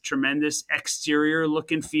tremendous exterior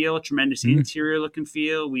look and feel, tremendous interior look and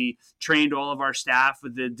feel. We trained all of our staff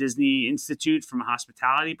with the Disney Institute from a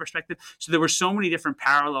hospitality perspective. So there were so many different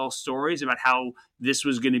parallel stories about how this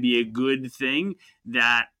was going to be a good thing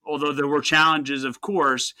that, although there were challenges, of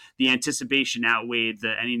course, the anticipation outweighed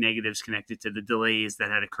any negatives connected to the delays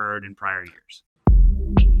that had occurred in prior years.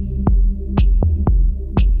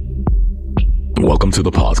 Welcome to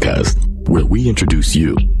the podcast, where we introduce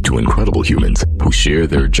you to incredible humans who share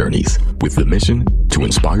their journeys with the mission to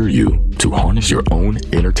inspire you to harness your own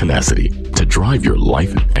inner tenacity to drive your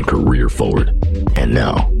life and career forward. And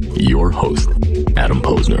now, your host, Adam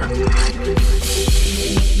Posner.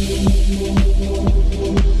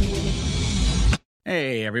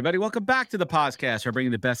 Hey, everybody. Welcome back to the podcast. We're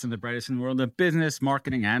bringing the best and the brightest in the world of business,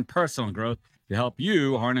 marketing, and personal growth to help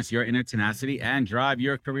you harness your inner tenacity and drive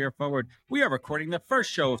your career forward. We are recording the first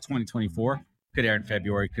show of 2024. Could air in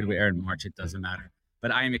February, could air in March, it doesn't matter.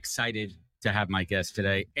 But I am excited to have my guest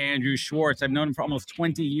today, Andrew Schwartz. I've known him for almost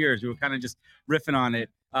 20 years. We were kind of just riffing on it.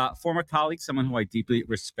 Former colleague, someone who I deeply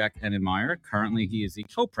respect and admire. Currently, he is the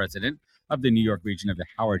co-president of the New York region of the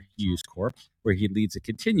Howard Hughes Corp., where he leads a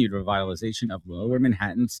continued revitalization of Lower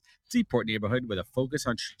Manhattan's Seaport neighborhood with a focus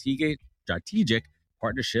on strategic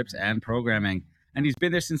partnerships and programming. And he's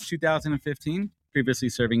been there since 2015, previously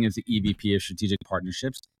serving as the EVP of Strategic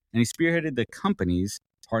Partnerships. And he spearheaded the company's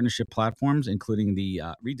partnership platforms, including the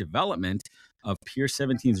redevelopment of Pier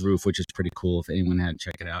 17's roof, which is pretty cool if anyone hadn't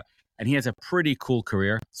checked it out. And he has a pretty cool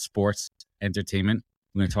career, sports, entertainment.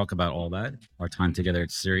 We're going to talk about all that. Our time together,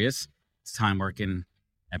 it's serious. It's time working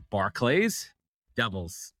at Barclays,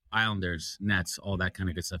 Devils, Islanders, Nets, all that kind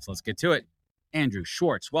of good stuff. So let's get to it. Andrew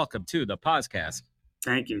Schwartz, welcome to the podcast.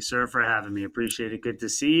 Thank you, sir, for having me. Appreciate it. Good to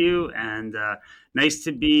see you. And nice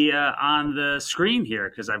to be on the screen here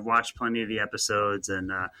because I've watched plenty of the episodes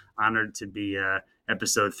and honored to be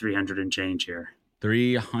episode 300 and change here.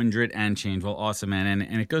 300 and change. Well, awesome, man.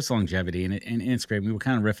 And it goes to longevity, and it's great. We were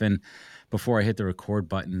kind of riffing before I hit the record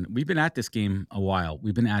button. We've been at this game a while.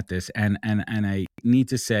 We've been at this, and I need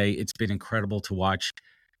to say it's been incredible to watch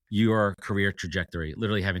your career trajectory,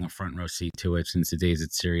 literally having a front row seat to it since the days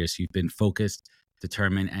it's serious. You've been focused,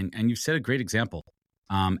 determined, and you've set a great example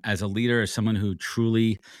as a leader, as someone who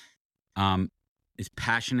truly is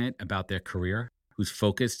passionate about their career, who's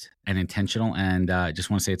focused and intentional. And I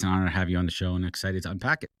just want to say it's an honor to have you on the show and excited to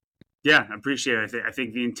unpack it. Yeah, I appreciate it. I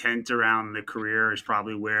think the intent around the career is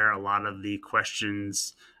probably where a lot of the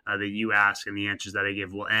questions that you ask and the answers that I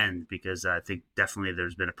give will end, because I think definitely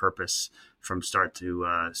there's been a purpose from start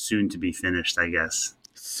to soon to be finished, I guess.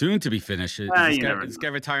 Soon to be finished. Is this guy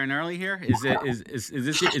retiring early here? Is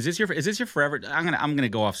this your forever? I'm gonna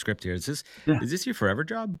go off script here. Is this your forever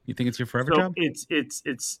job? You think it's your forever job?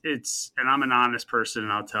 It's and I'm an honest person,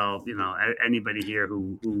 and I'll tell anybody here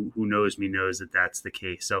who knows me knows that that's the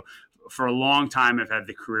case. So for a long time, I've had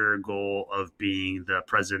the career goal of being the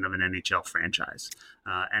president of an NHL franchise.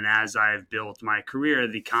 And as I've built my career,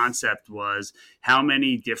 the concept was how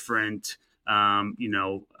many different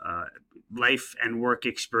life and work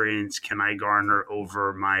experience can I garner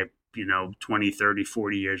over my 20, 30,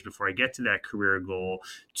 40 years before I get to that career goal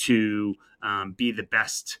to be the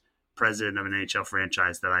best president of an NHL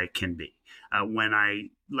franchise that I can be. When I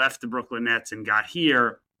left the Brooklyn Nets and got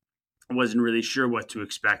here, I wasn't really sure what to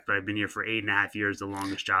expect, but I've been here for 8.5 years, the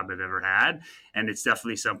longest job I've ever had. And it's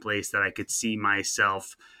definitely someplace that I could see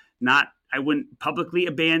myself I wouldn't publicly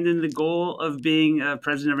abandon the goal of being a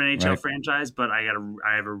president of an NHL franchise, but I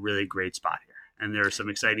have a really great spot here. And there are some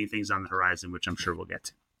exciting things on the horizon, which I'm sure we'll get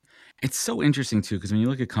to. It's so interesting, too, because when you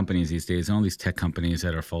look at companies these days, all these tech companies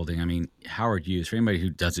that are folding, I mean, Howard Hughes, for anybody who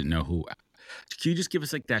doesn't know can you just give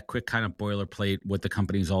us like that quick kind of boilerplate, what the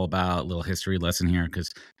company is all about, a little history lesson here?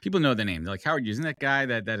 Because people know the name. They're like, Howard Hughes, isn't that guy,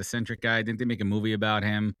 that eccentric guy? Didn't they make a movie about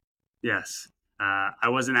him? Yes. I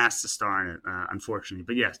wasn't asked to star in it, unfortunately.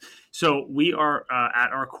 But yes, so we are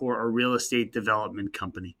at our core a real estate development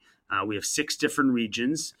company. We have 6 different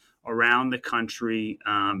regions around the country.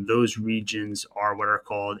 Those regions are what are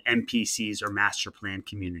called MPCs, or master plan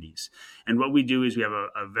communities. And what we do is we have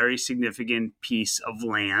a very significant piece of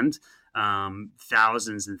land,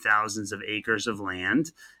 thousands and thousands of acres of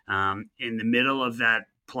land. In the middle of that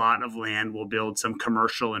plot of land, we'll build some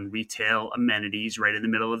commercial and retail amenities right in the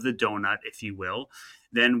middle of the donut, if you will.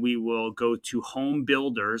 Then we will go to home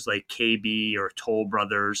builders like KB or Toll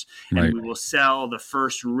Brothers, and we will sell the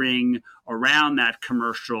first ring around that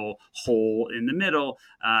commercial hole in the middle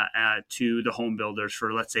to the home builders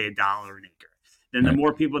for, let's say, $1 an acre. Then the Right.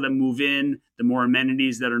 more people that move in, the more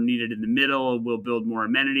amenities that are needed in the middle. We'll build more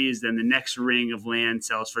amenities. Then the next ring of land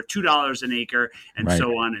sells for $2 an acre, and Right.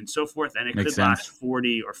 so on and so forth. And it Makes could last sense.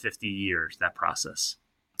 40 or 50 years, that process.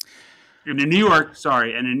 And in New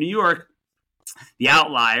York, the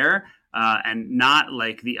outlier, and not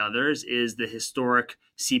like the others, is the historic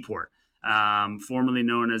Seaport, formerly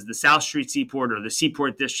known as the South Street Seaport or the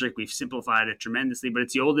Seaport District. We've simplified it tremendously, but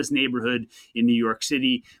it's the oldest neighborhood in New York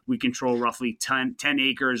City. We control roughly 10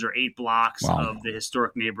 acres or 8 blocks Wow. of the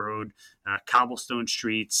historic neighborhood, cobblestone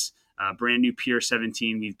streets, brand new Pier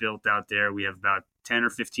 17 we've built out there. We have about 10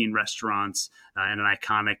 or 15 restaurants and an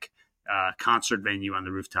iconic concert venue on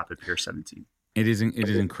the rooftop at Pier 17. It is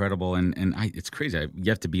incredible, and it's crazy. I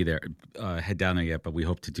yet to be there, head down there yet, but we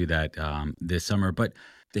hope to do that this summer. But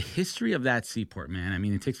the history of that seaport, man, I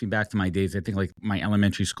mean, it takes me back to my days. I think like my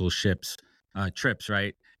elementary school trips,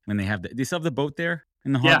 right? When they still have the boat there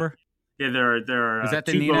in the harbor. Yeah, there are Is that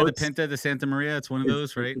the two Nina, the boats. Pinta, the Santa Maria? It's one of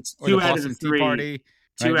those, right? It's Or the two out of the Boston Tea three. Party.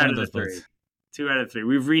 Two Right? out One of the those three. boats. 2 out of 3.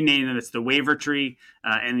 We've renamed them. It's the Waver Tree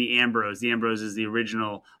and the Ambrose. The Ambrose is the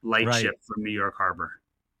original lightship from New York Harbor.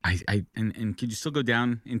 And could you still go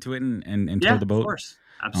down into it and Yeah, tow the boat? of course.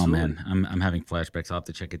 Absolutely. Oh man, I'm having flashbacks. I'll have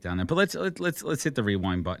to check it down there. But let's hit the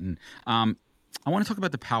rewind button. I want to talk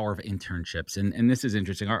about the power of internships, and this is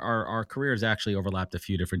interesting. Our careers actually overlapped a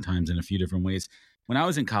few different times in a few different ways. When I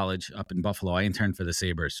was in college up in Buffalo, I interned for the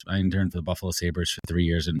Sabres. I interned for the Buffalo Sabres for 3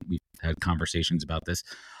 years, and we've had conversations about this.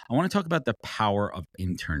 I want to talk about the power of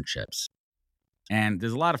internships. And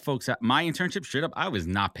there's a lot of folks that my internship, straight up, I was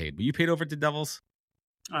not paid. Were you paid over at the Devils?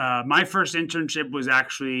 My first internship was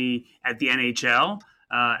actually at the NHL,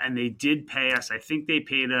 and they did pay us. I think they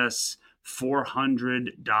paid us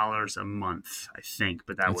 $400 a month, I think,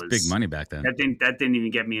 but That's big money back then. That didn't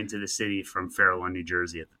even get me into the city from Fair Lawn, New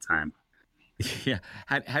Jersey at the time. Yeah.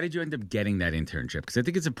 How did you end up getting that internship? Because I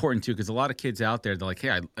think it's important too, because a lot of kids out there, they're like,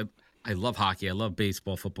 hey, I love hockey. I love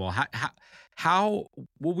baseball, football.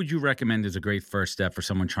 What would you recommend as a great first step for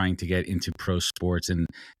someone trying to get into pro sports and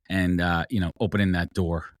opening that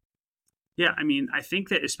door? Yeah, I mean, I think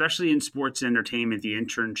that especially in sports entertainment, the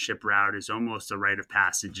internship route is almost a rite of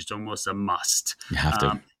passage. It's almost a must. You have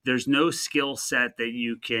to. There's no skill set that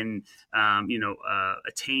you can,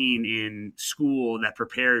 attain in school that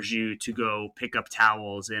prepares you to go pick up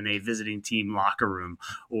towels in a visiting team locker room,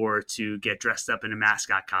 or to get dressed up in a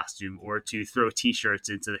mascot costume, or to throw T-shirts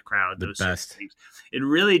into the crowd. The those best. sorts of things. It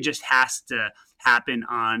really just has to happen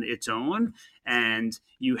on its own, and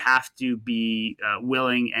you have to be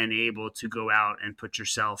willing and able to go out and put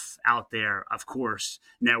yourself out there. Of course,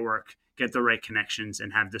 network, get the right connections,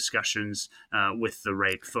 and have discussions with the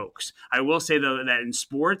right folks. I will say, though, that in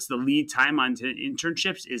sports, the lead time on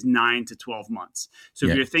internships is 9 to 12 months. So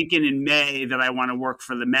if you're thinking in May that I want to work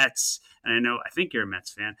for the Mets, and I think you're a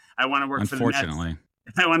Mets fan, I want to work for the Mets. Unfortunately.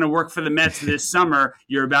 If I want to work for the Mets this summer,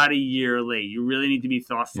 you're about a year late. You really need to be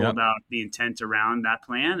thoughtful about the intent around that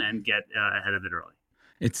plan and get ahead of it early.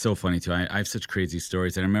 It's so funny, too. I have such crazy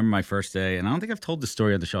stories. And I remember my first day, and I don't think I've told the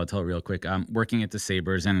story on the show. I'll tell it real quick. I'm working at the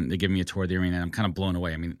Sabres, and they give me a tour of the arena, and I'm kind of blown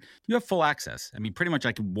away. I mean, you have full access. I mean, pretty much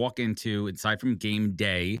I could walk into, aside from game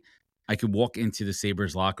day, I could walk into the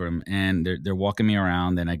Sabres locker room, and they're walking me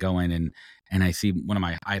around, and I go in, and I see one of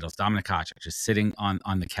my idols, Dominik Hasek, just sitting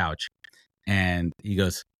on the couch. And he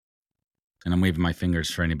goes, and I'm waving my fingers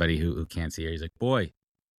for anybody who can't see her. He's like, boy,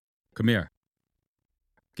 come here.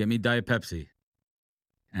 Get me Diet Pepsi.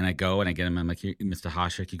 And I go and I get him. I'm like, Mr.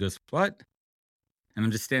 Hasek. He goes, what? And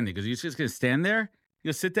I'm just standing there. He goes, you're just going to stand there? He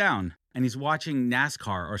goes, sit down. And he's watching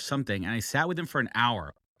NASCAR or something. And I sat with him for an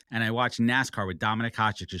hour. And I watched NASCAR with Dominik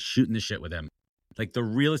Hasek, just shooting the shit with him. Like the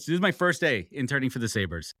realest. This is my first day interning for the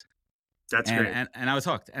Sabres. That's great. And I was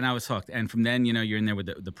hooked. And from then, you're in there with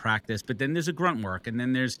the practice. But then there's a grunt work. And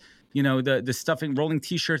then there's, the stuffing, rolling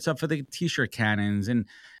T-shirts up for the T-shirt cannons. And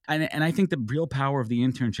I think the real power of the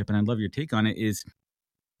internship, and I'd love your take on it, is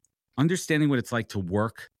understanding what it's like to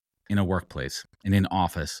work in a workplace, in an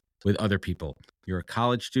office with other people. You're a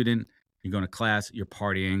college student. You're going to class. You're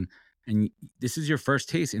partying. And this is your first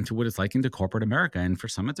taste into what it's like into corporate America. And for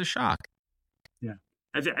some, it's a shock. Yeah.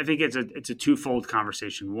 I think it's a twofold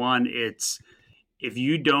conversation. One, it's if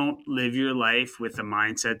you don't live your life with the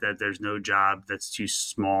mindset that there's no job that's too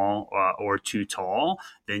small or too tall,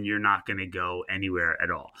 then you're not going to go anywhere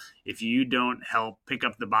at all. If you don't help pick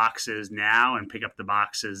up the boxes now and pick up the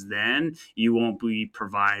boxes then, you won't be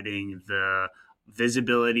providing the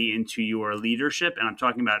visibility into your leadership, and I'm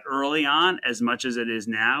talking about early on as much as it is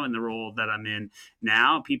now in the role that I'm in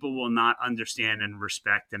now, people will not understand and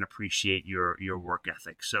respect and appreciate your work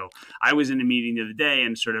ethic. So I was in a meeting the other day,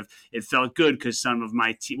 and sort of it felt good because one of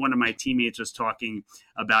my teammates was talking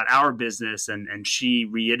about our business, and she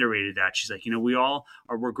reiterated that. She's like,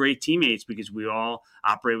 we're great teammates because we all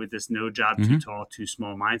operate with this no job too tall, too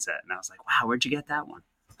small mindset. And I was like, wow, where'd you get that one?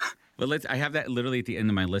 Well, I have that literally at the end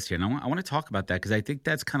of my list here, and I want to talk about that because I think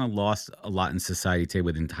that's kind of lost a lot in society today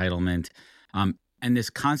with entitlement, and this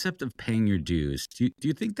concept of paying your dues. Do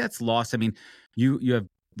you think that's lost? I mean, you have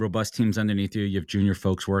robust teams underneath you. You have junior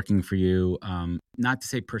folks working for you. Not to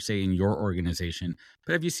say per se in your organization,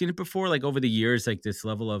 but have you seen it before? Like over the years, like this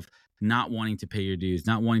level of not wanting to pay your dues,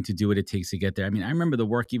 not wanting to do what it takes to get there. I mean, I remember the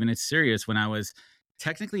work even at Sirius when I was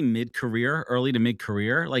technically mid-career, early to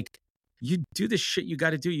mid-career, like. You do the shit you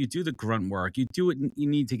got to do. You do the grunt work. You do what you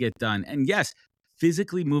need to get done. And yes,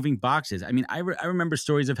 physically moving boxes. I mean, I remember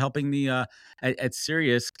stories of helping the at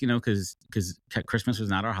Sirius, because Christmas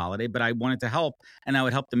was not our holiday, but I wanted to help, and I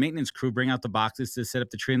would help the maintenance crew bring out the boxes to set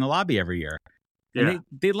up the tree in the lobby every year. Yeah. And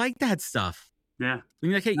they like that stuff. Yeah. When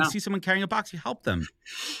you're like, hey, you see someone carrying a box, you help them.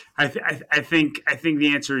 I think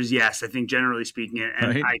the answer is yes. I think generally speaking,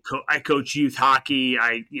 and right. I coach youth hockey.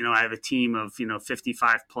 I have a team of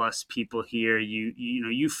 55 plus people here.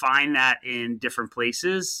 You find that in different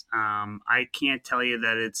places. I can't tell you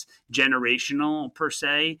that it's generational per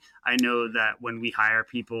se. I know that when we hire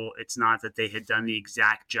people, it's not that they had done the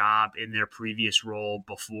exact job in their previous role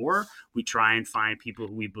before. We try and find people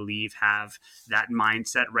who we believe have that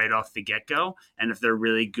mindset right off the get-go. And if they're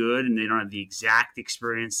really good and they don't have the exact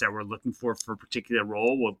experience that we're looking for a particular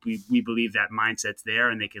role, well, we believe that mindset's there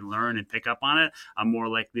and they can learn and pick up on it, I'm more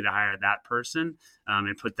likely to hire that person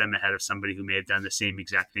and put them ahead of somebody who may have done the same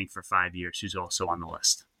exact thing for 5 years who's also on the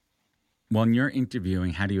list. When you're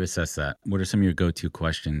interviewing, how do you assess that? What are some of your go-to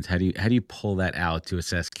questions? How do you pull that out to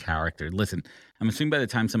assess character? Listen, I'm assuming by the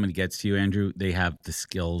time somebody gets to you, Andrew, they have the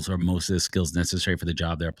skills or most of the skills necessary for the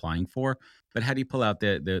job they're applying for. But how do you pull out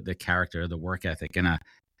the character, the work ethic in a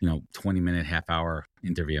 20-minute, half-hour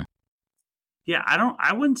interview? Yeah,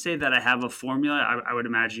 I wouldn't say that I have a formula. I would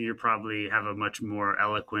imagine you probably have a much more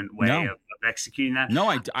eloquent way of executing that.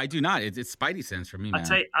 No, I do not. It's Spidey sense for me, man.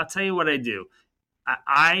 I'll tell you what I do.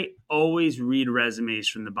 I always read resumes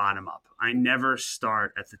from the bottom up. I never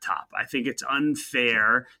start at the top. I think it's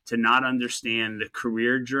unfair to not understand the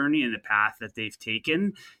career journey and the path that they've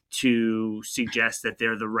taken to suggest that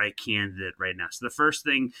they're the right candidate right now. So the first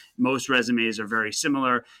thing, most resumes are very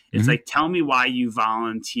similar. It's like, tell me why you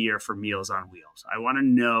volunteer for Meals on Wheels. I want to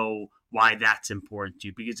know why that's important to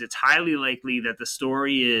you, because it's highly likely that the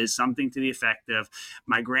story is something to the effect of,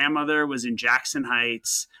 my grandmother was in Jackson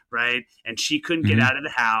Heights, right? And she couldn't get out of the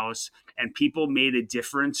house, and people made a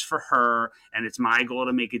difference for her. And it's my goal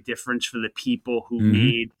to make a difference for the people who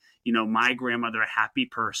made, my grandmother a happy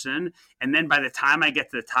person. And then by the time I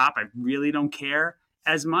get to the top, I really don't care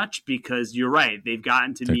as much, because you're right. They've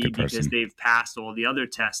gotten to me because they've passed all the other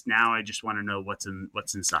tests. Now I just want to know what's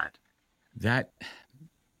inside.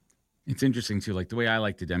 It's interesting too, like the way I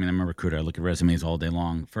like to do. I mean, I'm a recruiter. I look at resumes all day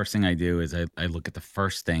long. First thing I do is I look at the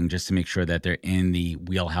first thing just to make sure that they're in the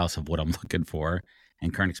wheelhouse of what I'm looking for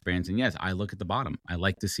and current experience. And yes, I look at the bottom. I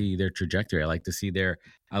like to see their trajectory. I like to see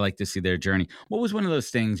their journey. What was one of those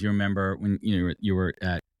things you remember when you were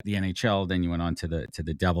at the NHL, then you went on to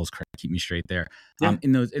the Devils? Keep me straight there. Yeah.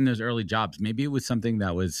 In those early jobs, maybe it was something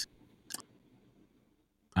that was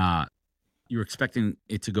you were expecting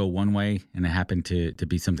it to go one way and it happened to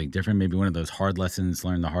be something different. Maybe one of those hard lessons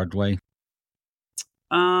learned the hard way.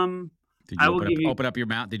 Did you open up your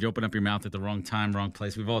mouth? Did you open up your mouth at the wrong time, wrong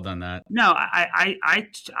place? We've all done that. No, I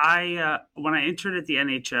when I entered at the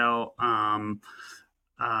NHL,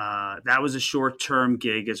 that was a short-term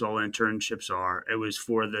gig, as all internships are. It was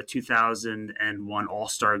for the 2001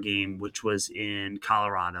 All-Star Game, which was in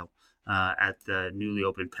Colorado. At the newly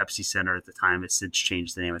opened Pepsi Center at the time. It's since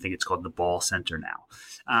changed the name. I think it's called the Ball Center now.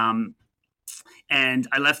 And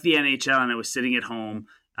I left the NHL and I was sitting at home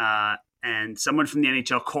and someone from the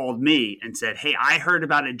NHL called me and said, hey, I heard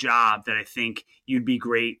about a job that I think you'd be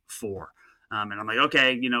great for. And I'm like,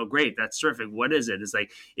 okay, great. That's terrific. What is it?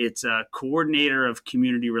 It's a coordinator of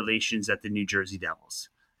community relations at the New Jersey Devils.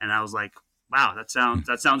 And I was like, wow, that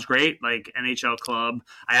sounds great. Like NHL club.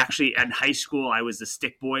 I actually, in high school, I was the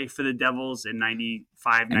stick boy for the Devils in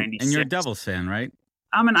 95, 96. And you're a Devils fan, right?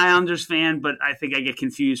 I'm an Islanders fan, but I think I get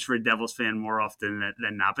confused for a Devils fan more often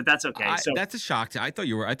than not, but that's okay. That's a shock. I thought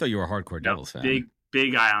you were a hardcore Devils fan.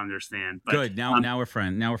 Big Islanders fan. But, good. Now we're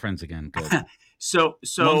friends. Now we're friends again. Good. So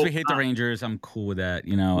as long as we hate the Rangers, I'm cool with that.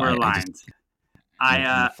 We're aligned.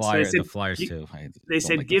 And So they the said, Flyers too. they Don't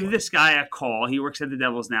said, like the give Flyers. this guy a call. He works at the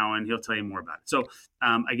Devils now, and he'll tell you more about it. So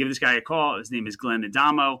I give this guy a call. His name is Glenn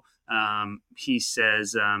Adamo. He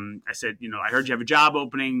says, I said, I heard you have a job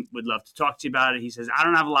opening. Would love to talk to you about it. He says, I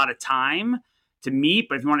don't have a lot of time to meet,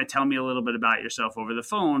 but if you want to tell me a little bit about yourself over the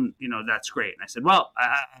phone, that's great. And I said, well,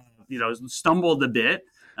 stumbled a bit.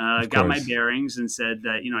 Got my bearings and said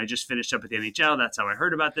that, I just finished up at the NHL. That's how I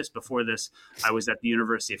heard about this. Before this, I was at the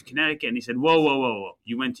University of Connecticut. And he said, whoa.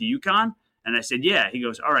 You went to UConn? And I said, yeah. He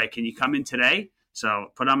goes, all right, can you come in today? So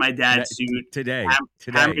put on my dad's suit. Today.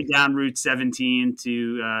 Hammered down Route 17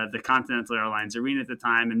 to the Continental Airlines Arena at the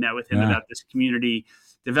time and met with him about this community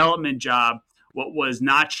development job. What was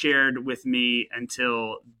not shared with me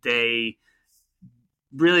until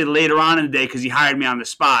really later on in the day, because he hired me on the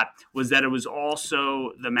spot, was that it was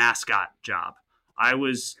also the mascot job. I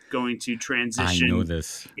was going to transition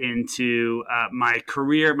into my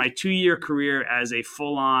 2-year career as a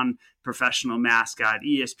full-on professional mascot,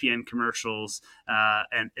 ESPN commercials,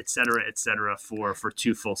 and et cetera, for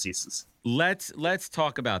 2 full seasons. Let's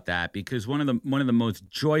talk about that, because one of the most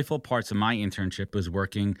joyful parts of my internship was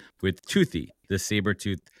working with Toothy, the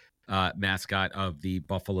saber-toothed mascot of the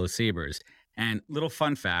Buffalo Sabres. And little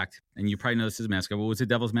fun fact, and you probably know this is a mascot. What was the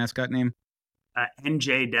Devil's mascot name?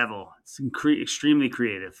 NJ Devil. It's extremely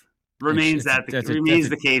creative. Remains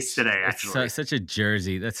the case today. Actually, it's such a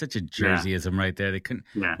jersey. That's such a jerseyism right there. They couldn't.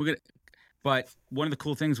 Yeah. But one of the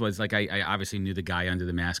cool things was, like, I obviously knew the guy under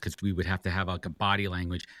the mask because we would have to have like a body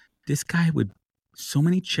language. This guy so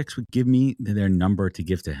many chicks would give me their number to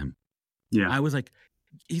give to him. Yeah, I was like,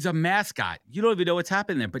 he's a mascot. You don't even know what's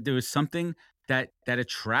happening there. But there was something that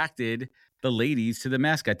attracted the ladies to the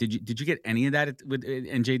mascot. Did you get any of that with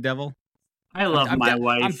NJ Devil? I love my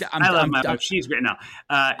wife. I love my wife. She's great. No,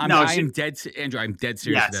 I'm dead, Andrew. I'm dead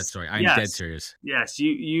serious with that story. I'm dead serious. Yes,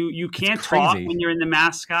 you can't talk when you're in the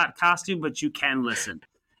mascot costume, but you can listen.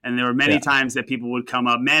 And there were many times that people would come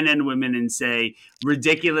up, men and women, and say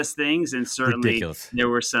ridiculous things. And certainly there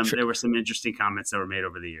were some interesting comments that were made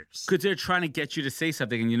over the years. Because they're trying to get you to say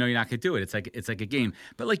something, and you're not going to do it. It's like a game.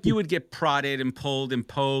 But like, you would get prodded and pulled and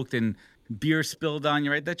poked and beer spilled on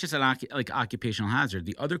you, right? That's just an occupational hazard.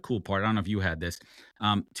 The other cool part, I don't know if you had this,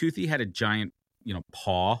 Toothy had a giant,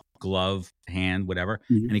 paw, glove, hand, whatever,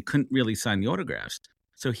 and he couldn't really sign the autographs.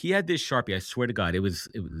 So he had this Sharpie. I swear to God, it was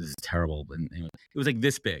terrible. And it was like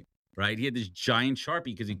this big, right? He had this giant Sharpie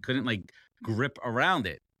because he couldn't like grip around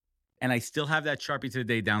it. And I still have that Sharpie to the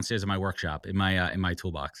day downstairs in my workshop, in my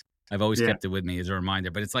toolbox. I've always kept it with me as a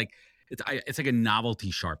reminder. But it's like a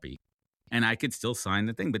novelty Sharpie. And I could still sign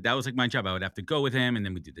the thing, but that was like my job. I would have to go with him, and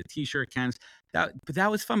then we did the T-shirt cans. But that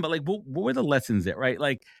was fun. But like, what were the lessons there, right?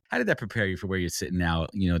 Like, how did that prepare you for where you're sitting now?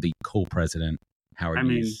 The co-president, Howard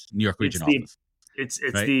Hughes, New York Region Office. It's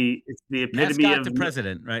right? the epitome mascot of the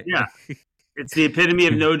president, right? Yeah, it's the epitome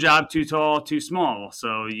of no job too tall, too small.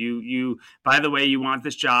 So you by the way, you want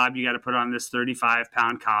this job, you got to put on this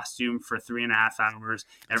 35-pound costume for 3.5 hours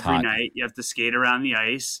every night. You have to skate around the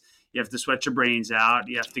ice. You have to sweat your brains out.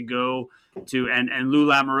 You have to go to and Lou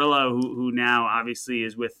Lamoriello, who now obviously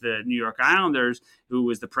is with the New York Islanders, who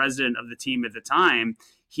was the president of the team at the time.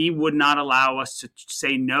 He would not allow us to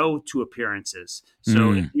say no to appearances.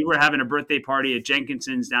 So if we were having a birthday party at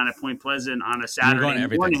Jenkinson's down at Point Pleasant on a Saturday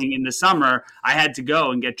morning in the summer, I had to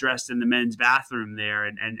go and get dressed in the men's bathroom there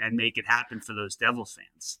and make it happen for those Devils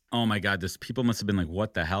fans. Oh my God, those people must have been like,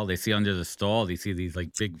 what the hell? They see under the stall, they see these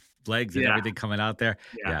like big legs and everything coming out there.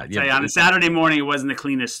 Yeah. Tell you, on a Saturday morning, it wasn't the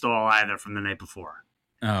cleanest stall either from the night before.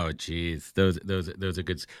 Oh geez, those are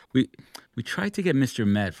good. We tried to get Mr.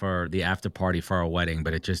 Met for the after party for our wedding,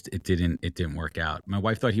 but it didn't work out. My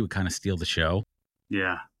wife thought he would kind of steal the show.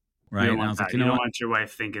 Yeah, right. And I was like, you don't want your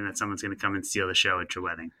wife thinking that someone's going to come and steal the show at your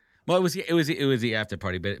wedding. Well, it was the after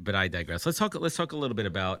party, but I digress. Let's talk a little bit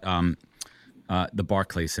about the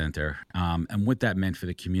Barclays Center and what that meant for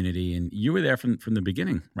the community. And you were there from the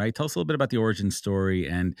beginning, right? Tell us a little bit about the origin story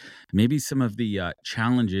and maybe some of the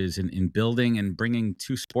challenges in building and bringing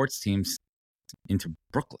 2 sports teams into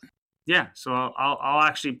Brooklyn. Yeah, so I'll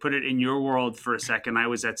actually put it in your world for a second. I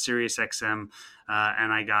was at SiriusXM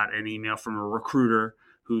and I got an email from a recruiter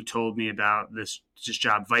who told me about this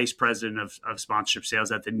job, vice president of sponsorship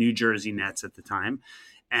sales at the New Jersey Nets at the time.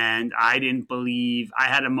 And I didn't believe. I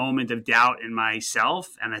had a moment of doubt in myself,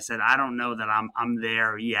 and I said, I don't know that I'm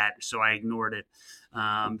there yet. So I ignored it.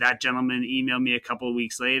 That gentleman emailed me a couple of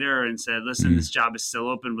weeks later and said, listen, this job is still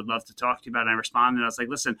open. Would love to talk to you about it. And I responded. I was like,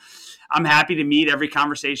 listen, I'm happy to meet. Every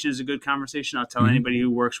conversation is a good conversation. I'll tell anybody who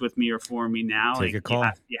works with me or for me now, Take a call.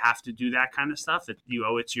 You have to do that kind of stuff. You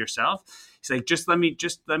owe it to yourself. He's like, let me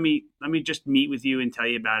meet with you and tell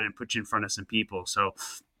you about it and put you in front of some people. So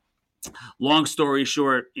long story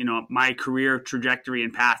short, my career trajectory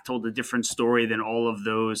and path told a different story than all of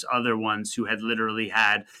those other ones who had literally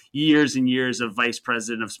had years and years of vice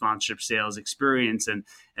president of sponsorship sales experience. And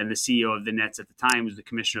the CEO of the Nets at the time, was the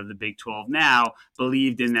commissioner of the Big 12 now,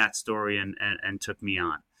 believed in that story and took me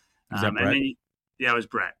on. Is that Brett? It was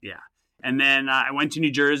Brett. Yeah. And then I went to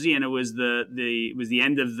New Jersey, and it was the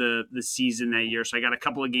end of the season that year. So I got a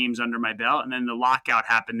couple of games under my belt, and then the lockout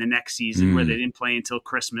happened the next season where they didn't play until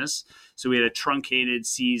Christmas. So we had a truncated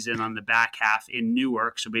season on the back half in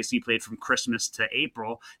Newark. So basically played from Christmas to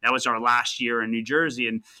April. That was our last year in New Jersey,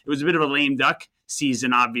 and it was a bit of a lame duck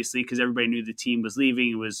season, obviously, because everybody knew the team was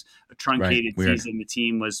leaving. It was a truncated season. The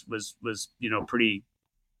team was pretty,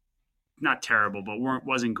 not terrible, but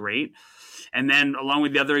wasn't great. And then along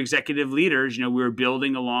with the other executive leaders, we were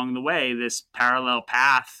building along the way this parallel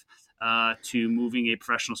path to moving a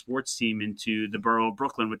professional sports team into the borough of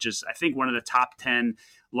Brooklyn, which is, I think, one of the top 10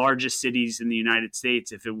 largest cities in the United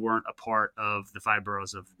States if it weren't a part of the 5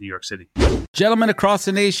 boroughs of New York City. Gentlemen across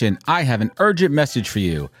the nation, I have an urgent message for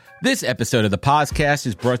you. This episode of the podcast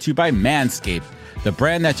is brought to you by Manscaped. The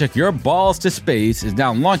brand that took your balls to space is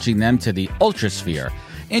now launching them to the ultrasphere.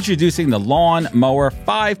 Introducing the Lawn Mower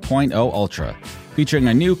 5.0 Ultra, featuring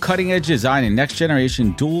a new cutting-edge design and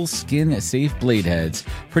next-generation dual skin-safe blade heads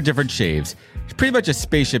for different shaves. It's pretty much a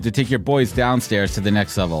spaceship to take your boys downstairs to the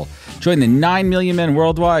next level. Join the 9 million men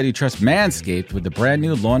worldwide who trust Manscaped with the brand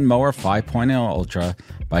new Lawn Mower 5.0 Ultra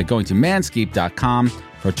by going to manscaped.com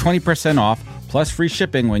for 20% off plus free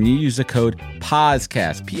shipping when you use the code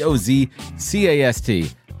POZCAST,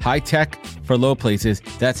 POZCAST. High tech for low places,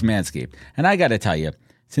 that's Manscaped. And I got to tell you,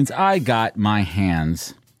 since I got my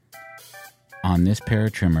hands on this pair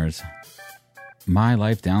of trimmers, my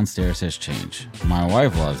life downstairs has changed. My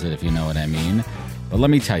wife loves it, if you know what I mean. But let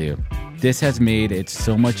me tell you, this has made it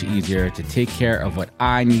so much easier to take care of what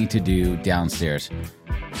I need to do downstairs.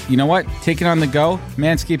 You know what? Take it on the go.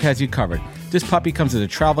 Manscaped has you covered. This puppy comes with a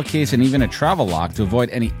travel case and even a travel lock to avoid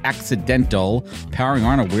any accidental powering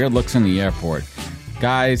on or weird looks in the airport.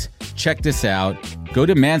 Guys, check this out. Go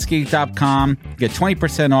to manscaped.com, get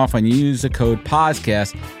 20% off when you use the code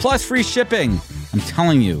POZCAST, plus free shipping. I'm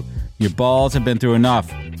telling you, your balls have been through enough.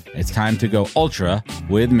 It's time to go ultra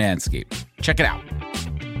with Manscaped. Check it out.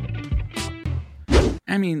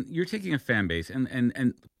 I mean, you're taking a fan base,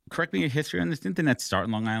 and correct me, a history on this. Didn't the Nets start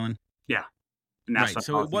in Long Island? Yeah. Right.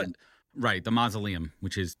 So what? Right, the mausoleum,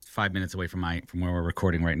 which is 5 minutes away from where we're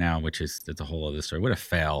recording right now, that's a whole other story. What a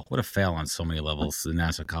fail! What a fail on so many levels. The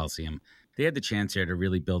Nassau Coliseum. They had the chance here to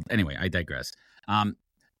really build. Anyway, I digress. But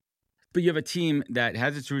you have a team that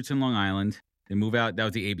has its roots in Long Island. They move out. That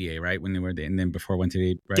was the ABA, right? When they were there, and then before went to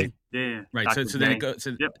the right. Yeah. Right. So then it goes.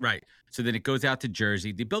 So, yep. Right. So then it goes out to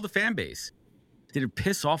Jersey. They build a fan base. Did it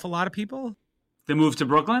piss off a lot of people? They moved to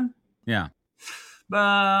Brooklyn? Yeah.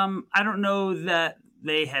 I don't know that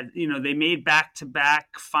they had, they made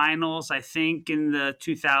back-to-back finals, I think, in the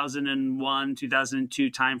 2001, 2002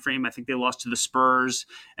 timeframe. I think they lost to the Spurs,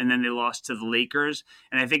 and then they lost to the Lakers.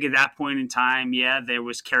 And I think at that point in time, there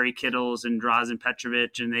was Kerry Kittles and Drazen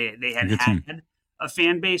Petrovic, and they had a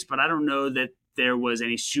fan base, but I don't know that there was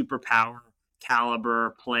any superpower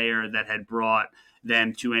caliber player that had brought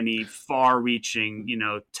them to any far-reaching,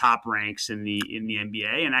 top ranks in the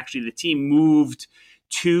NBA. And actually, the team moved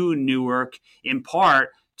to Newark in part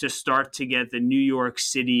to start to get the New York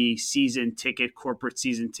City corporate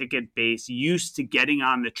season ticket base used to getting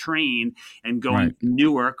on the train and going to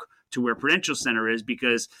Newark to where Prudential Center is,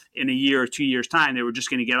 because in a year or 2 years' time, they were just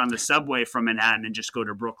going to get on the subway from Manhattan and just go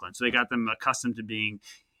to Brooklyn. So they got them accustomed to being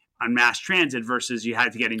on mass transit versus you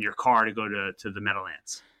had to get in your car to go to the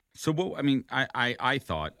Meadowlands. So what? I mean, I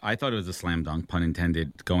thought it was a slam dunk, pun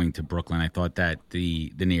intended, going to Brooklyn. I thought that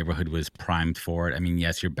the neighborhood was primed for it. I mean,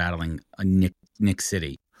 yes, you're battling a Nick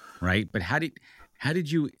City, right? But how did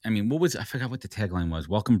you? I mean, what was? I forgot what the tagline was.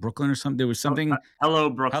 Welcome Brooklyn or something. There was something. Hello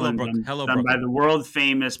Brooklyn. Hello done Brooklyn. By the world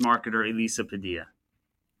famous marketer Elisa Padilla.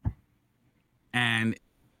 And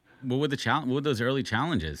what were what were those early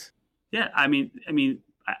challenges? Yeah, I mean,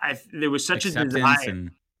 there was such a desire.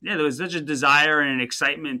 Yeah, there was such a desire and an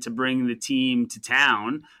excitement to bring the team to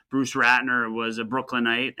town. Bruce Ratner was a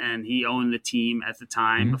Brooklynite, and he owned the team at the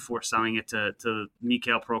time before selling it to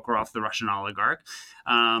Mikhail Prokhorov, the Russian oligarch.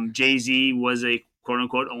 Jay-Z was a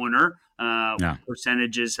quote-unquote owner.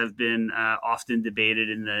 Percentages have been often debated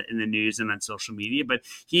in the news and on social media, but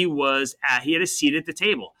he had a seat at the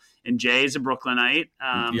table. And Jay is a Brooklynite.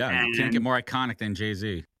 You can't get more iconic than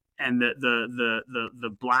Jay-Z. And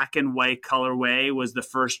the black and white colorway was the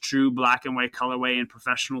first true black and white colorway in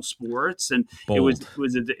professional sports, and Bold.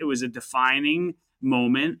 it was a defining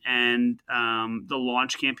moment. And the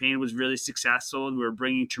launch campaign was really successful. We were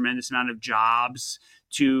bringing tremendous amount of jobs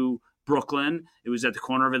to Brooklyn. It was at the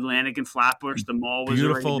corner of Atlantic and Flatbush. The mall was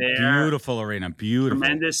already there. Beautiful arena. Beautiful.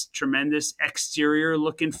 Tremendous exterior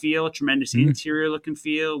look and feel, tremendous interior look and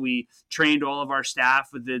feel. We trained all of our staff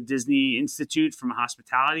with the Disney Institute from a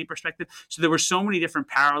hospitality perspective. So there were so many different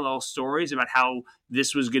parallel stories about how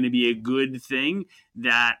this was going to be a good thing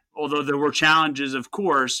that, although there were challenges, of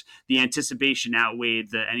course, the anticipation outweighed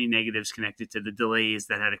any negatives connected to the delays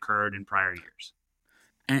that had occurred in prior years.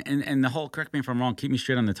 And the whole, correct me if I'm wrong, keep me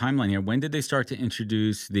straight on the timeline here. When did they start to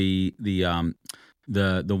introduce the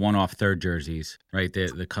one-off third jerseys, right?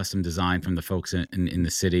 The custom design from the folks in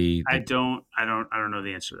the city. I don't know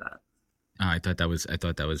the answer to that. Oh, I thought that was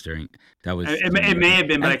during that was. It may have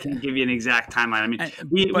been, but I can't give you an exact timeline. I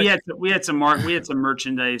mean, we had some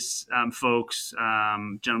merchandise folks,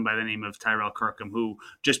 gentleman by the name of Tyrell Kirkham, who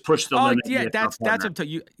just pushed the limit. Yeah, that's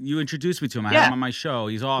you introduced me to him. I had him on my show.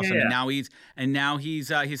 He's awesome, and now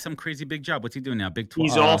he's some crazy big job. What's he doing now? Big 12.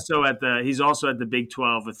 He's also at the Big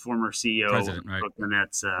 12 with former CEO President, right? Brooklyn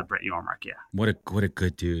Nets, Brett Yormark. Yeah, what a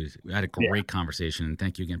good dude. We had a great conversation, and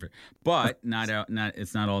thank you again for. But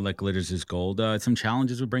it's not all that glitters is gold. Some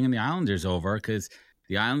challenges with bringing the Islanders over, because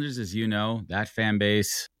the Islanders, as you know, that fan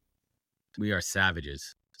base, we are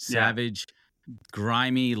savages. Savage,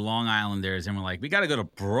 grimy Long Islanders. And we're like, we got to go to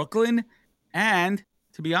Brooklyn. And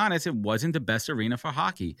to be honest, it wasn't the best arena for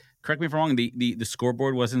hockey. Correct me if I'm wrong. The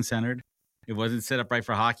scoreboard wasn't centered. It wasn't set up right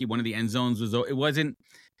for hockey. One of the end zones was, it wasn't,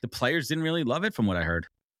 the players didn't really love it from what I heard.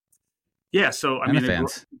 Yeah, so I mean,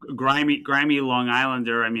 grimy Long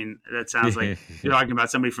Islander. I mean, that sounds like you're talking about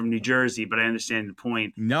somebody from New Jersey, but I understand the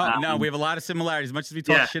point. No, we have a lot of similarities. As much as we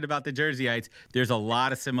talk shit about the Jerseyites, there's a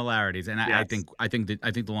lot of similarities, and I think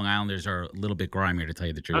the Long Islanders are a little bit grimier, to tell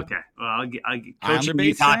you the truth. Okay, well,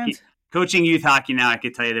 coaching youth hockey now, I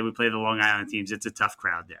could tell you that we play the Long Island teams. It's a tough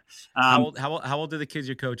crowd there. How old are the kids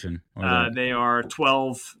you're coaching? They are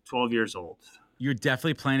 12 years old. You're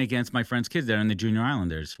definitely playing against my friend's kids there in the Junior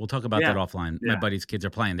Islanders. We'll talk about that offline. My buddy's kids are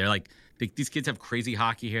playing. They're like, these kids have crazy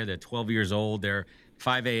hockey here. They're 12 years old. They're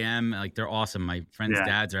 5 a.m. Like, they're awesome. My friends'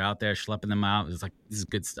 dads are out there schlepping them out. It's like, this is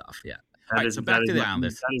good stuff. Yeah. So back to the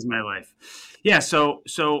Islanders. That is my life. Yeah. So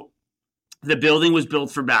the building was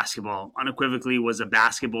built for basketball. Unequivocally was a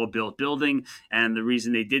basketball built building. And the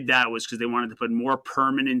reason they did that was because they wanted to put more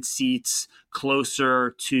permanent seats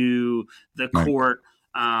closer to the court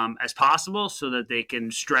as possible, so that they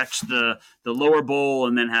can stretch the lower bowl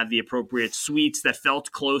and then have the appropriate suites that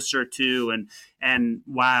felt closer to. And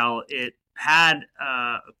while it had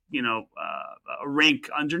a rink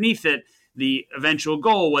underneath it, the eventual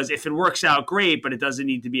goal was, if it works out, great, but it doesn't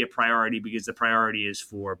need to be a priority, because the priority is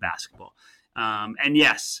for basketball. And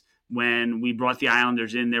yes, when we brought the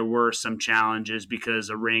Islanders in, there were some challenges, because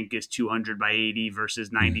a rink is 200 by 80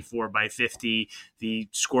 versus 94 by 50. The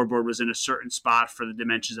scoreboard was in a certain spot for the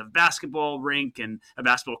dimensions of a basketball rink and a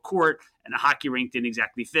basketball court, and a hockey rink didn't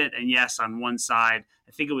exactly fit. And yes, on one side,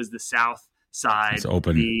 I think it was the south side, it's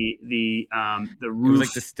open. The roof, it was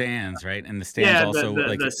like the stands, right? And the stands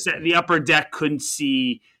the upper deck couldn't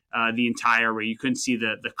see the entire way. You couldn't see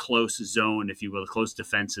the close zone, if you will, the close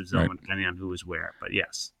defensive zone, depending on who was where. But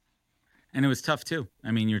yes. And it was tough too.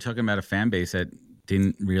 I mean, you're talking about a fan base that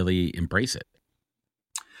didn't really embrace it.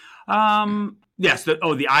 Yes. The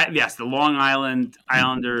Long Island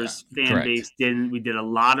Islanders fan base didn't. We did a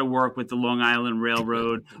lot of work with the Long Island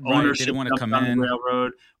Railroad. Ownership they didn't want to come on in. The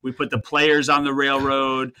railroad. We put the players on the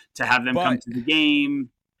railroad to have them come to the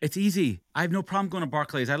game. It's easy. I have no problem going to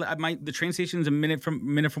Barclays. The train station is a minute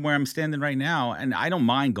from where I'm standing right now, and I don't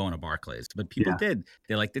mind going to Barclays. But people did.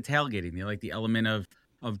 They like the tailgating. They like the element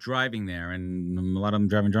of driving there, and a lot of them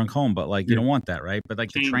driving drunk home, but you don't want that, right? But the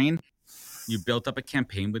train, you built up a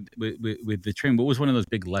campaign with the train. What was one of those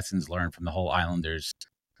big lessons learned from the whole Islanders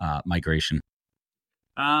migration?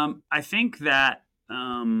 I think that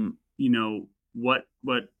what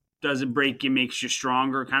doesn't break you makes you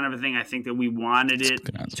stronger, kind of a thing. I think that we wanted it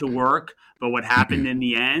to work, but what happened in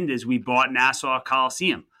the end is we bought Nassau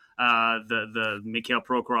Coliseum. the Mikhail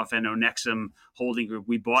Prokhorov and Onexum holding group.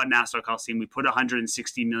 We bought Nassau Coliseum. We put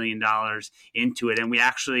 $160 million into it, and we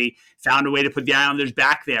actually found a way to put the Islanders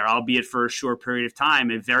back there, albeit for a short period of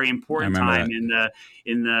time. A very important time in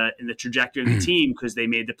the trajectory of the team, because they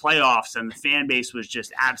made the playoffs and the fan base was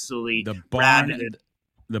just absolutely rabid.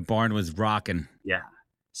 The barn was rocking. Yeah.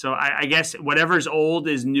 So I guess whatever's old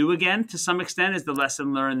is new again to some extent is the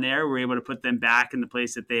lesson learned there. We're able to put them back in the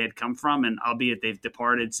place that they had come from, and albeit they've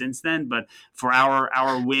departed since then. But for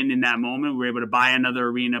our win in that moment, we were able to buy another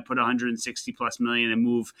arena, put 160 plus million, and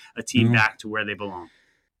move a team back to where they belong.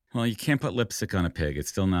 Well, you can't put lipstick on a pig. It's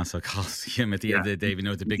still Nassau Coliseum at the end of the day, even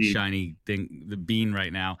though it's a big shiny thing, the bean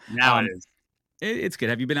right now. Now it is. It's good.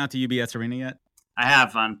 Have you been out to UBS Arena yet? I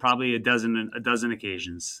have on probably a dozen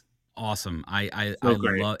occasions. Awesome. I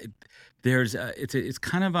love it. There's it's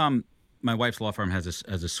kind of my wife's law firm has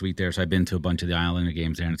a suite there, so I've been to a bunch of the Islander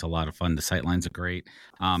games there, and it's a lot of fun. The sight lines are great.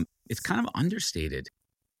 It's kind of understated.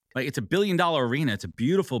 Like, it's $1 billion arena. It's a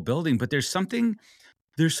beautiful building, but there's something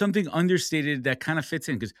understated that kind of fits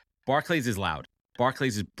in, because Barclays is loud.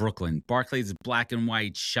 Barclays is Brooklyn. Barclays is black and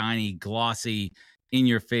white, shiny, glossy, in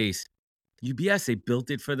your face. UBS, they built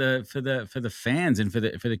it for the fans and for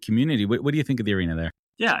the community. What do you think of the arena there?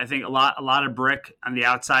 Yeah, I think a lot of brick on the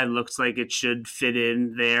outside looks like it should fit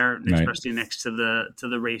in there, especially next to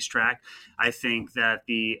the racetrack. I think that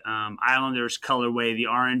the Islanders colorway, the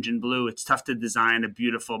orange and blue, it's tough to design a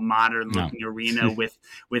beautiful modern looking arena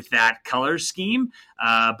with that color scheme.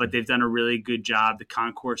 But they've done a really good job. The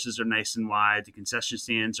concourses are nice and wide. The concession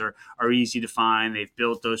stands are easy to find. They've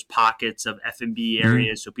built those pockets of F&B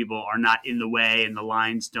areas so people are not in the way and the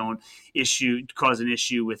lines don't cause an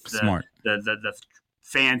issue with the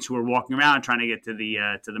fans who are walking around trying to get to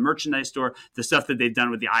the merchandise store. The stuff that they've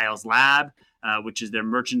done with the Isles Lab, which is their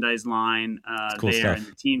merchandise line cool there, stuff. and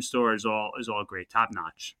the team store is all great, top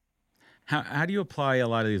notch. How do you apply a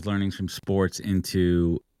lot of these learnings from sports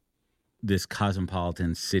into this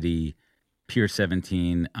cosmopolitan city, Pier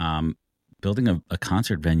 17, building a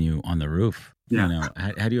concert venue on the roof? Yeah. You know,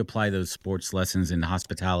 how do you apply those sports lessons in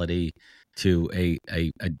hospitality to a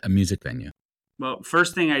music venue? Well,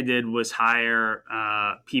 first thing I did was hire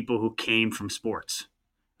people who came from sports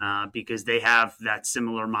because they have that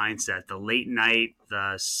similar mindset. The late night,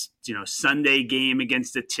 the Sunday game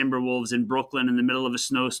against the Timberwolves in Brooklyn in the middle of a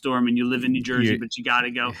snowstorm, and you live in New Jersey, but you got to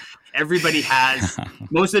go. Everybody has.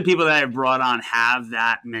 Most of the people that I brought on have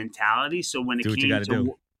that mentality. So when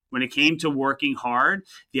it came to working hard,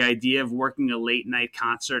 the idea of working a late night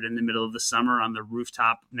concert in the middle of the summer on the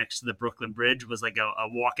rooftop next to the Brooklyn Bridge was like a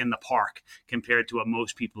walk in the park compared to what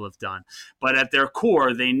most people have done. But at their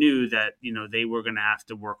core, they knew that, they were going to have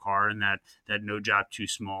to work hard, and that no job too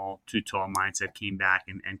small, too tall mindset came back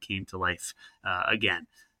and came to life again.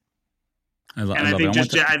 I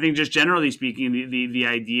think just generally speaking, the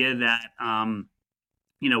idea that,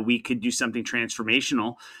 we could do something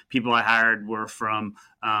transformational. People I hired were from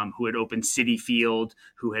who had opened Citi Field,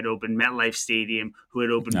 who had opened MetLife Stadium, who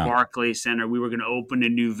had opened Barclays Center. We were going to open a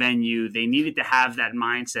new venue. They needed to have that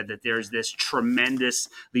mindset that there's this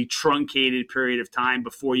tremendously truncated period of time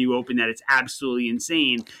before you open that. It's absolutely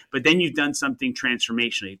insane. But then you've done something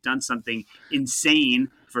transformational. You've done something insane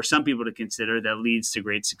for some people to consider that leads to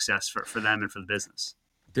great success for them and for the business.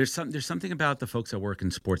 There's something about the folks that work in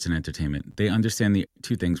sports and entertainment. They understand the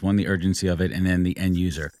two things: one, the urgency of it, and then the end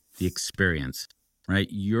user, the experience. Right?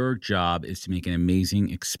 Your job is to make an amazing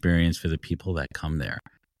experience for the people that come there,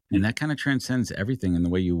 and that kind of transcends everything in the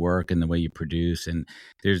way you work and the way you produce. And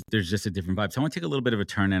there's just a different vibe. So I want to take a little bit of a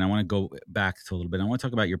turn, and I want to go back to a little bit. I want to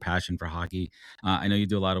talk about your passion for hockey. I know you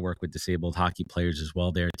do a lot of work with disabled hockey players as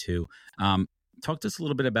well there too. Talk to us a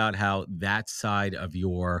little bit about how that side of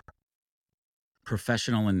your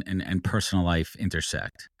professional and personal life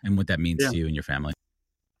intersect, and what that means to you and your family.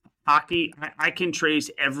 Hockey, I can trace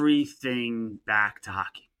everything back to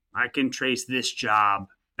hockey. I can trace this job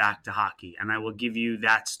back to hockey, and I will give you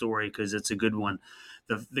that story because it's a good one.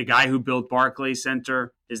 The guy who built Barclays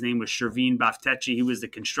Center, his name was Shervin Baftechi. He was the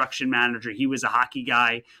construction manager. He was a hockey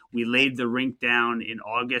guy. We laid the rink down in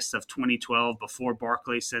August of 2012 before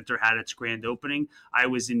Barclays Center had its grand opening. I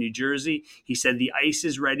was in New Jersey. He said, "The ice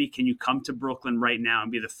is ready. Can you come to Brooklyn right now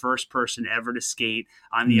and be the first person ever to skate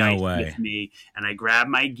on the ice with me?" And I grabbed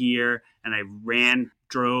my gear and I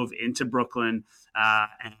drove into Brooklyn,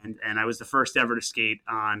 and I was the first ever to skate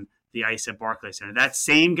on the ice at Barclays Center. That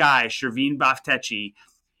same guy, Shervin Baftechi,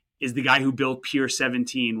 is the guy who built Pier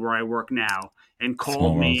 17, where I work now. and Small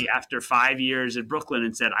called world. me after 5 years at Brooklyn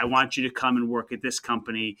and said, I want you to come and work at this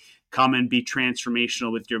company, come and be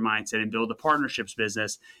transformational with your mindset and build a partnerships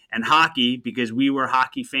business. And hockey, because we were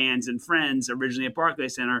hockey fans and friends originally at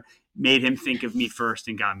Barclays Center, made him think of me first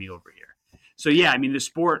and got me over here. So, yeah, I mean, the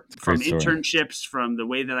sport, from internships, from the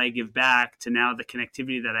way that I give back to now the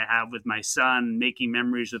connectivity that I have with my son, making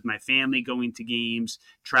memories with my family, going to games,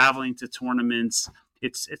 traveling to tournaments,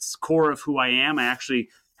 it's core of who I am. I actually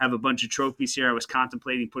have a bunch of trophies here. I was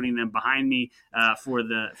contemplating putting them behind me for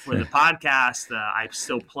the podcast. I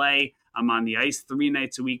still play. I'm on the ice 3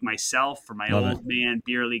 nights a week myself for my old man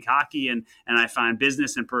beer league hockey, and I find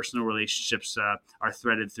business and personal relationships are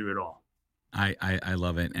threaded through it all. I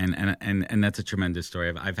love it, and that's a tremendous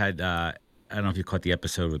story. I've had I don't know if you caught the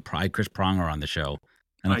episode with Chris Pronger on the show.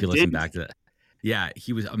 I don't know if you listened back to that. Yeah,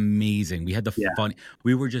 he was amazing. We had the fun.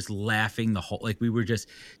 We were just laughing the whole. Like we were just.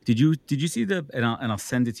 Did you see the? And I'll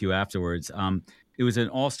send it to you afterwards. It was an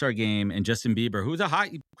all-star game, and Justin Bieber, who's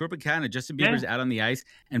grew up in Canada. Justin Bieber's out on the ice,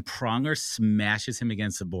 and Pronger smashes him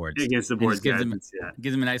against the boards. Gives him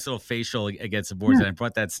a nice little facial against the boards. And I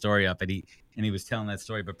brought that story up, and he was telling that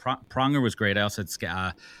story. But Pronger was great. I also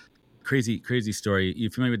had crazy story. You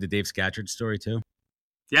familiar with the Dave Scatcherd story too?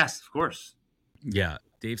 Yes, of course. Yeah,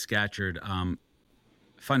 Dave Scatcherd.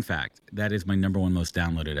 Fun fact: that is my #1 most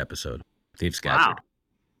downloaded episode. Dave Scatcherd.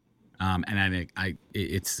 Wow. And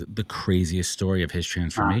it's the craziest story of his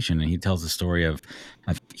transformation. And he tells the story of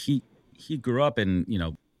he grew up in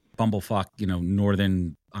bumblefuck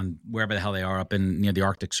northern on wherever the hell they are up in near the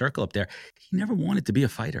Arctic Circle up there. He never wanted to be a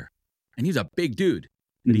fighter, and he's a big dude,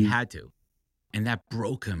 but he had to. And that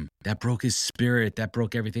broke him. That broke his spirit. That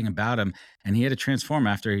broke everything about him. And he had to transform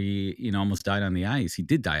after he almost died on the ice. He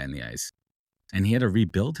did die on the ice. And he had to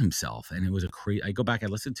rebuild himself. And it was I go back, I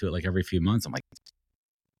listen to it like every few months. I'm like,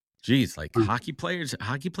 geez, like hockey players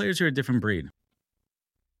are a different breed.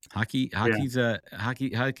 Hockey's a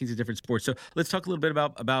different sport. So let's talk a little bit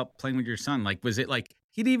about playing with your son. Like, was it like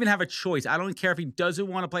he didn't even have a choice? I don't care if he doesn't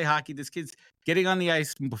want to play hockey. This kid's getting on the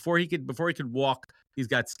ice before he could walk. He's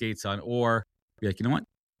got skates on. Or be like, you know what?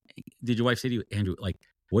 Did your wife say to you, Andrew? Like,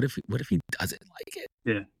 what if he doesn't like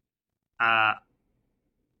it? Yeah.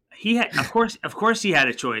 He had, of course, he had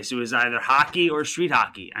a choice. It was either hockey or street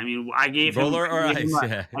hockey. I mean, I gave him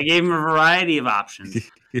I gave him a variety of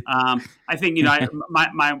options. I think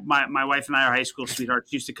my wife and I are high school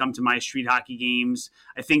sweethearts. Used to come to my street hockey games.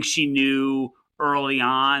 I think she knew early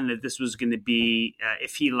on that this was going to be,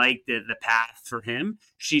 if he liked the path for him.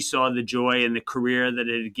 She saw the joy and the career that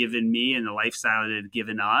it had given me and the lifestyle that it had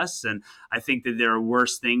given us. And I think that there are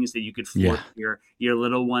worse things that you could force your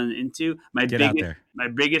little one into. My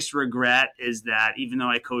biggest regret is that even though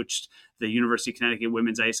I coached the University of Connecticut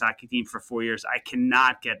women's ice hockey team for 4 years, I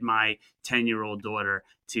cannot get my 10-year-old daughter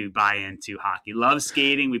to buy into hockey. Loves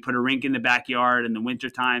skating. We put a rink in the backyard in the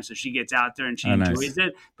wintertime, so she gets out there and she enjoys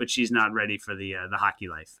it, but she's not ready for the hockey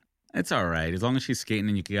life. It's all right. As long as she's skating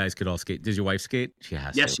and you guys could all skate. Does your wife skate? She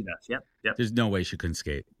has to. Yes, she does. Yep. There's no way she couldn't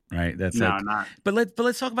skate, right? That's not. But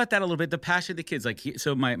let's talk about that a little bit. The passion of the kids.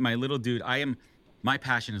 So my little dude, my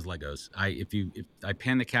passion is Legos. If I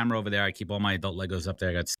pan the camera over there, I keep all my adult Legos up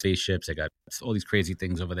there. I got spaceships. I got all these crazy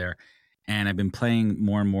things over there. And I've been playing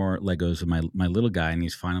more and more Legos with my little guy, and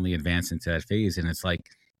he's finally advanced into that phase. And it's like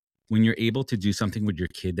when you're able to do something with your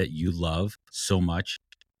kid that you love so much,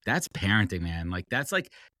 that's parenting, man.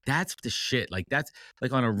 That's the shit. Like that's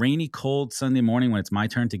like on a rainy, cold Sunday morning when it's my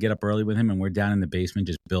turn to get up early with him and we're down in the basement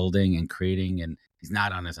just building and creating, and he's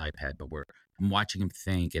not on his iPad, but I'm watching him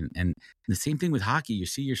think. And the same thing with hockey. You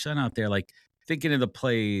see your son out there like thinking of the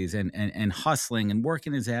plays and hustling and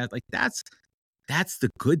working his ass. Like that's the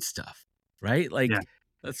good stuff, right? Like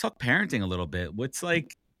let's talk parenting a little bit. What's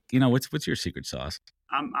your secret sauce?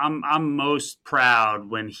 I'm most proud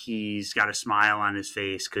when he's got a smile on his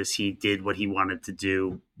face because he did what he wanted to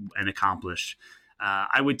do and accomplish.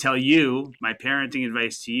 I would tell you, my parenting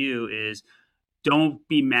advice to you is don't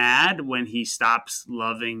be mad when he stops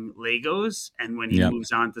loving Legos and when he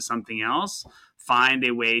moves on to something else. Find a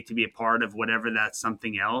way to be a part of whatever that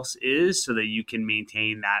something else is so that you can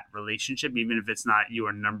maintain that relationship, even if it's not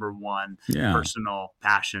your number one personal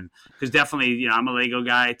passion. Because definitely, I'm a Lego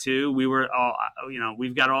guy too. We were all,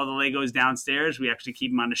 we've got all the Legos downstairs. We actually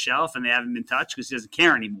keep them on the shelf and they haven't been touched because he doesn't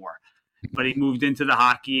care anymore. But he moved into the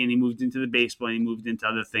hockey and he moved into the baseball and he moved into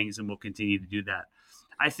other things, and we'll continue to do that.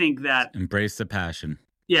 I think that embrace the passion.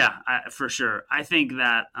 Yeah, for sure. I think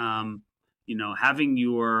that, having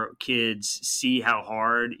your kids see how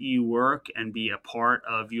hard you work and be a part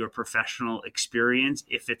of your professional experience,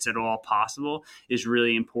 if it's at all possible, is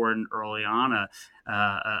really important early on.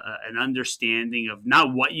 An understanding of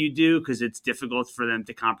not what you do, because it's difficult for them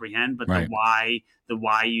to comprehend, but Right. the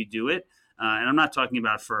why you do it. And I'm not talking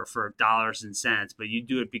about for dollars and cents, but you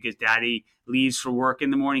do it because daddy leaves for work in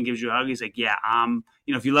the morning, gives you a hug. He's like, yeah,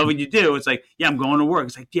 if you love what you do, it's like, yeah, I'm going to work.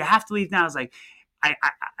 It's like, do you have to leave now? It's like,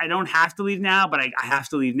 I don't have to leave now, but I have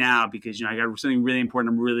to leave now because, I got something really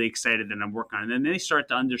important. I'm really excited that I'm working on it. And then they start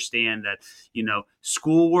to understand that,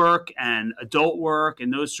 schoolwork and adult work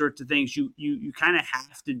and those sorts of things, you kind of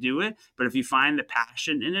have to do it. But if you find the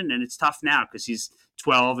passion in it, and it's tough now because he's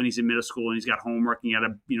 12 and he's in middle school and he's got homework and you got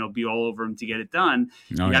to, be all over him to get it done.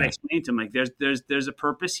 You got to explain to him, like, there's a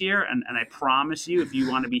purpose here. And I promise you, if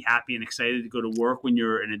you want to be happy and excited to go to work when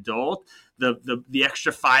you're an adult, the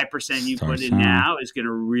extra 5% you put in now is going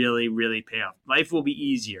to really, really pay off. Life will be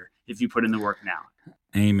easier if you put in the work now.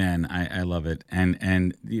 Amen. I love it.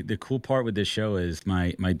 And the cool part with this show is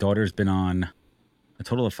my daughter's been on a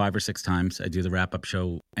total of 5 or 6 times. I do the wrap-up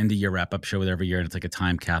show, end of year wrap-up show with every year, and it's like a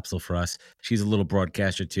time capsule for us. She's a little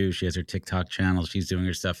broadcaster too. She has her TikTok channel. She's doing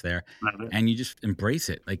her stuff there. And you just embrace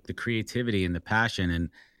it, like the creativity and the passion,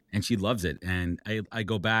 and she loves it. And I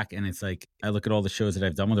go back and it's like, I look at all the shows that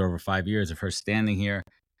I've done with her over 5 years of her standing here,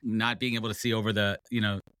 not being able to see over the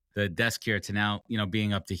desk here to now,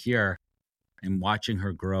 being up to here and watching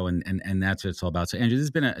her grow. And that's what it's all about. So Andrew, this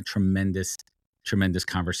has been a tremendous, tremendous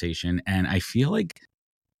conversation. And I feel like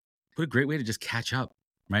what a great way to just catch up,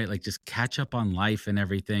 right? Like just catch up on life and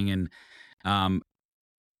everything. And I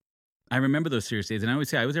remember those serious days. And I always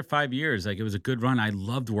say I was there 5 years. Like it was a good run. I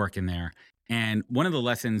loved working there. And one of the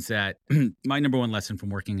lessons that my number one lesson from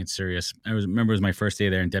working at Sirius, remember it was my first day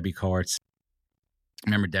there, and Debbie Schwartz.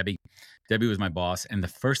 Remember Debbie? Debbie was my boss. And the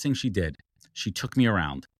first thing she did, she took me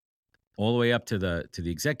around all the way up to the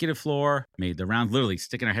executive floor, made the rounds, literally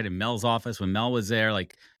sticking her head in Mel's office when Mel was there.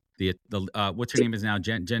 Like the what's her name is now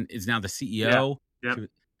Jen is now the CEO, yeah. Yep.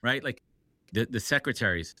 Right? Like the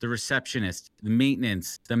secretaries, the receptionist, the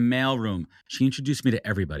maintenance, the mailroom. She introduced me to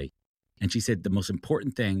everybody. And she said, the most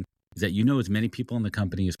important thing is that you know as many people in the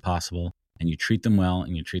company as possible, and you treat them well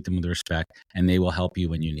and you treat them with respect, and they will help you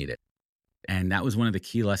when you need it. And that was one of the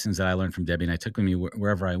key lessons that I learned from Debbie, and I took with me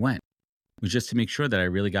wherever I went, was just to make sure that I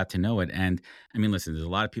really got to know it. And I mean, listen, there's a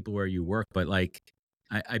lot of people where you work, but like,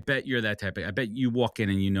 I bet you're that type of, I bet you walk in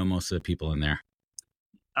and you know most of the people in there.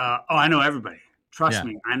 I know everybody. Trust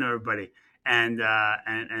me, I know everybody. And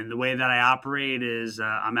the way that I operate is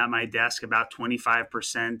I'm at my desk about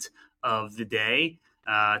 25% of the day.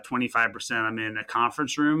 25% I'm in a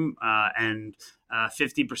conference room, and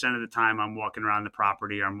 50% of the time I'm walking around the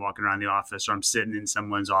property, or I'm walking around the office, or I'm sitting in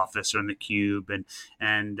someone's office or in the cube.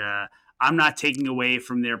 And I'm not taking away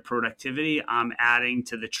from their productivity. I'm adding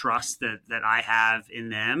to the trust that I have in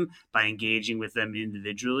them by engaging with them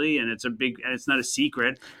individually. And it's not a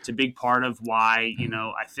secret. It's a big part of why,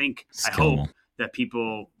 I hope that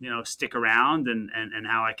people, stick around, and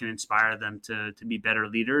how I can inspire them to be better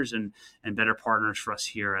leaders and better partners for us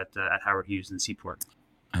here at Howard Hughes and Seaport.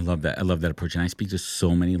 I love that. I love that approach. And I speak to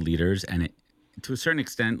so many leaders, and to a certain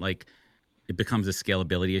extent, like, it becomes a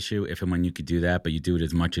scalability issue if and when you could do that, but you do it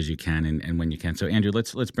as much as you can and when you can. So Andrew,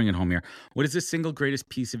 let's bring it home here. What is the single greatest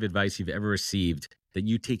piece of advice you've ever received that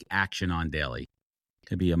you take action on daily? It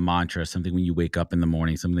could be a mantra, something when you wake up in the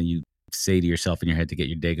morning, something that you say to yourself in your head to get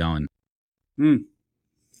your day going. I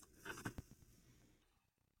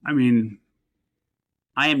mean,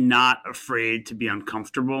 I am not afraid to be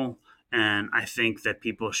uncomfortable. And I think that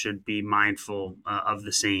people should be mindful of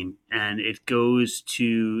the same. And it goes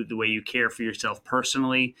to the way you care for yourself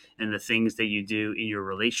personally and the things that you do in your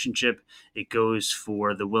relationship. It goes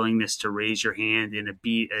for the willingness to raise your hand in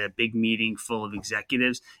a big meeting full of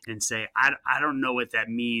executives and say, I don't know what that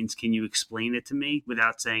means. Can you explain it to me,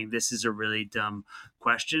 without saying this is a really dumb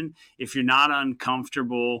question? If you're not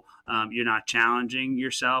uncomfortable, you're not challenging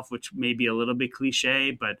yourself, which may be a little bit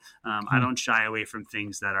cliche, but I don't shy away from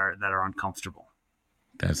things that are uncomfortable.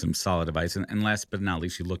 That's some solid advice. And last but not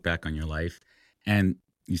least, you look back on your life, and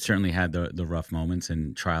you certainly had the rough moments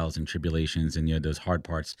and trials and tribulations, and you had those hard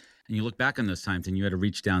parts. And you look back on those times, and you had to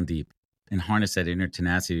reach down deep and harness that inner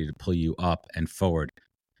tenacity to pull you up and forward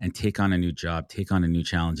and take on a new job, take on a new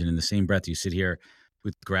challenge. And in the same breath, you sit here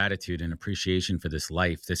with gratitude and appreciation for this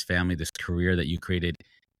life, this family, this career that you created.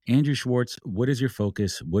 Andrew Schwartz, what is your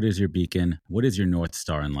focus? What is your beacon? What is your North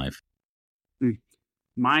Star in life?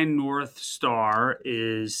 My North Star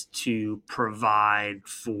is to provide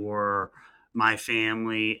for my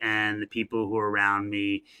family and the people who are around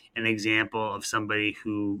me an example of somebody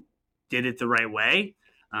who did it the right way.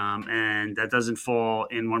 And that doesn't fall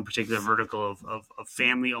in one particular vertical of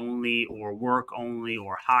family only or work only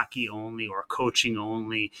or hockey only or coaching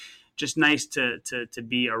only. Just nice to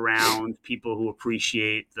be around people who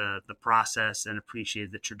appreciate the process and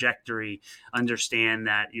appreciate the trajectory, understand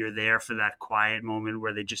that you're there for that quiet moment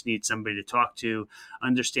where they just need somebody to talk to,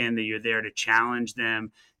 understand that you're there to challenge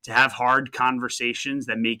them, to have hard conversations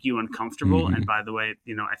that make you uncomfortable. And by the way,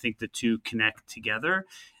 I think the two connect together,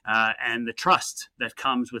 and the trust that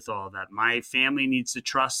comes with all of that. My family needs to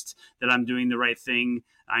trust that I'm doing the right thing.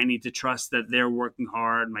 I need to trust that they're working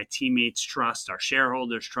hard. My teammates trust, our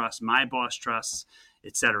shareholders trust, my boss trusts,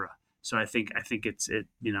 etc. So I think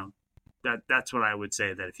that's what I would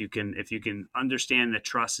say, that if you can understand that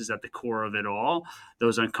trust is at the core of it all,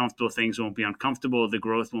 those uncomfortable things won't be uncomfortable, the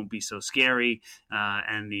growth won't be so scary,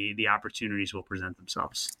 and the opportunities will present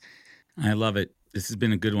themselves. I love it. This has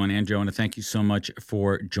been a good one, Andrew. I want to thank you so much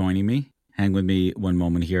for joining me. Hang with me one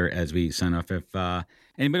moment here as we sign off. If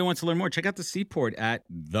anybody wants to learn more, check out the Seaport at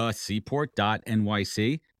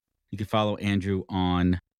theseaport.nyc. You can follow Andrew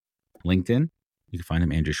on LinkedIn. You can find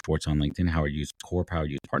him, Andrew Schwartz, on LinkedIn. Howard Hughes Core Power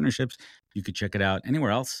Use Partnerships. You could check it out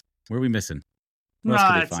anywhere else. Where are we missing? No,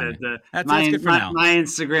 that's it. That's good for now. My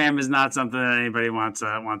Instagram is not something that anybody wants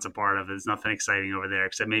a part of. There's nothing exciting over there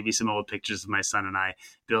except maybe some old pictures of my son and I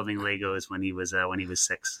building Legos when he was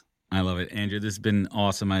 6. I love it, Andrew. This has been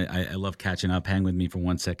awesome. I love catching up. Hang with me for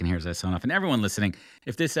 1 second here as I sign off. And everyone listening,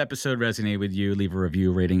 if this episode resonated with you, leave a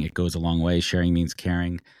review rating. It goes a long way. Sharing means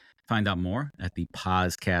caring. Find out more at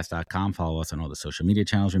thepodcast.com. Follow us on all the social media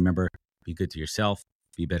channels. Remember, be good to yourself,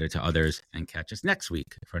 be better to others, and catch us next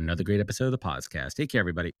week for another great episode of the podcast. Take care,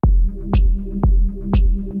 everybody.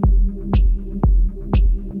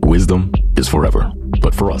 Wisdom is forever,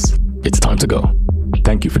 but for us, it's time to go.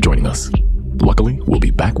 Thank you for joining us. Luckily, we'll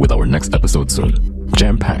be back with our next episode soon,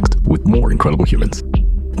 jam-packed with more incredible humans.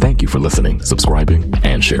 Thank you for listening, subscribing,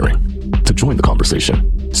 and sharing. To join the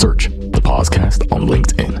conversation, search the podcast on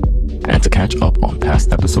LinkedIn. And to catch up on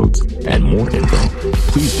past episodes and more info,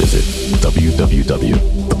 please visit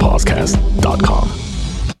www.thepodcast.com.